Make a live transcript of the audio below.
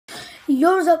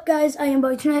What's up guys, I am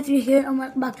Boy23 here and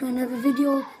welcome back to another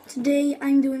video. Today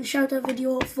I'm doing a shout out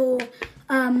video for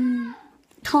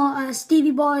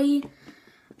Stevie Boy,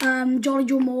 Jolly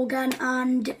Joe Morgan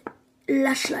and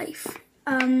Lush Life.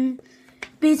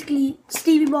 Basically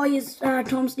Stevie Boy is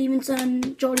Tom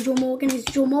Stevenson, Jolly Joe Morgan is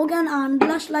Joe Morgan, and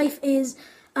Lush Life is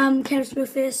Kara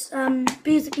Smurfis.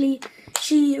 Basically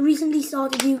she recently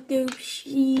started YouTube.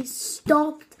 She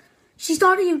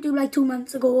started YouTube like 2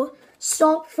 months ago,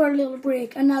 stopped for a little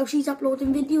break, and now she's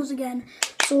uploading videos again.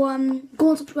 So go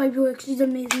and subscribe to her because she's an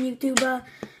amazing YouTuber.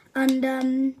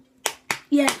 And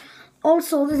yeah,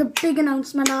 also there's a big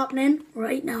announcement happening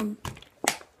right now.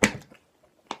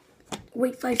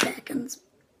 Wait 5 seconds.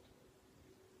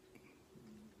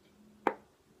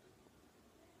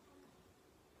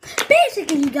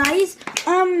 Basically guys,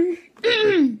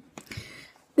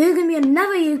 there's gonna be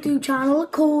another YouTube channel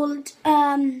called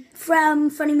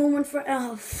Friends Funny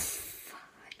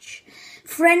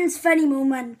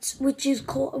Moment, which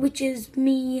is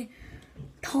me,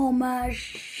 Thomas,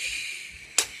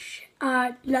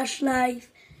 Lush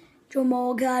Life, Joe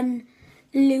Morgan,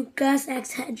 Lucas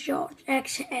X Headshot, I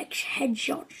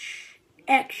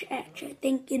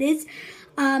think it is.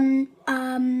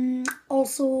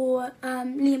 Also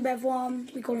Liam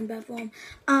Bevworm, we call him Bevworm,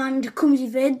 and Cumsy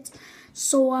Vid.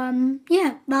 So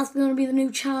yeah, that's gonna be the new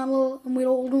channel, and we're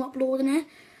all gonna uploading it.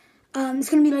 It's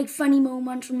gonna be like funny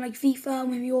moments from like FIFA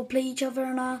when we all play each other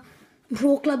and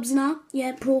pro clubs and that.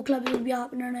 Yeah, pro clubs will be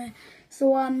happening.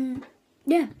 So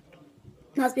yeah,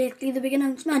 that's basically the big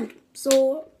announcement.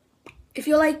 So if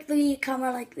you like the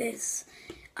camera like this,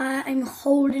 I'm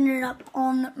holding it up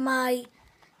on my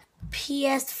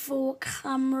PS4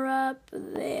 camera.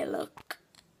 There, look.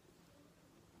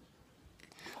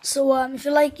 So if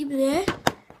you like it there,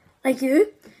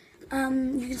 you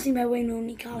can see my Wayne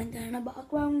Rooney calendar in the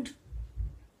background.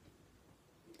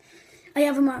 I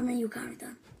have a Matt Menu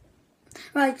calendar.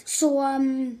 Right, so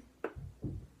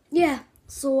yeah,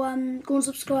 so go and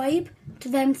subscribe to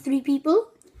them 3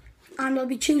 people, and I'll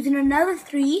be choosing another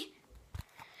 3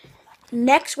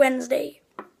 next Wednesday.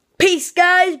 Peace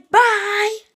guys, bye!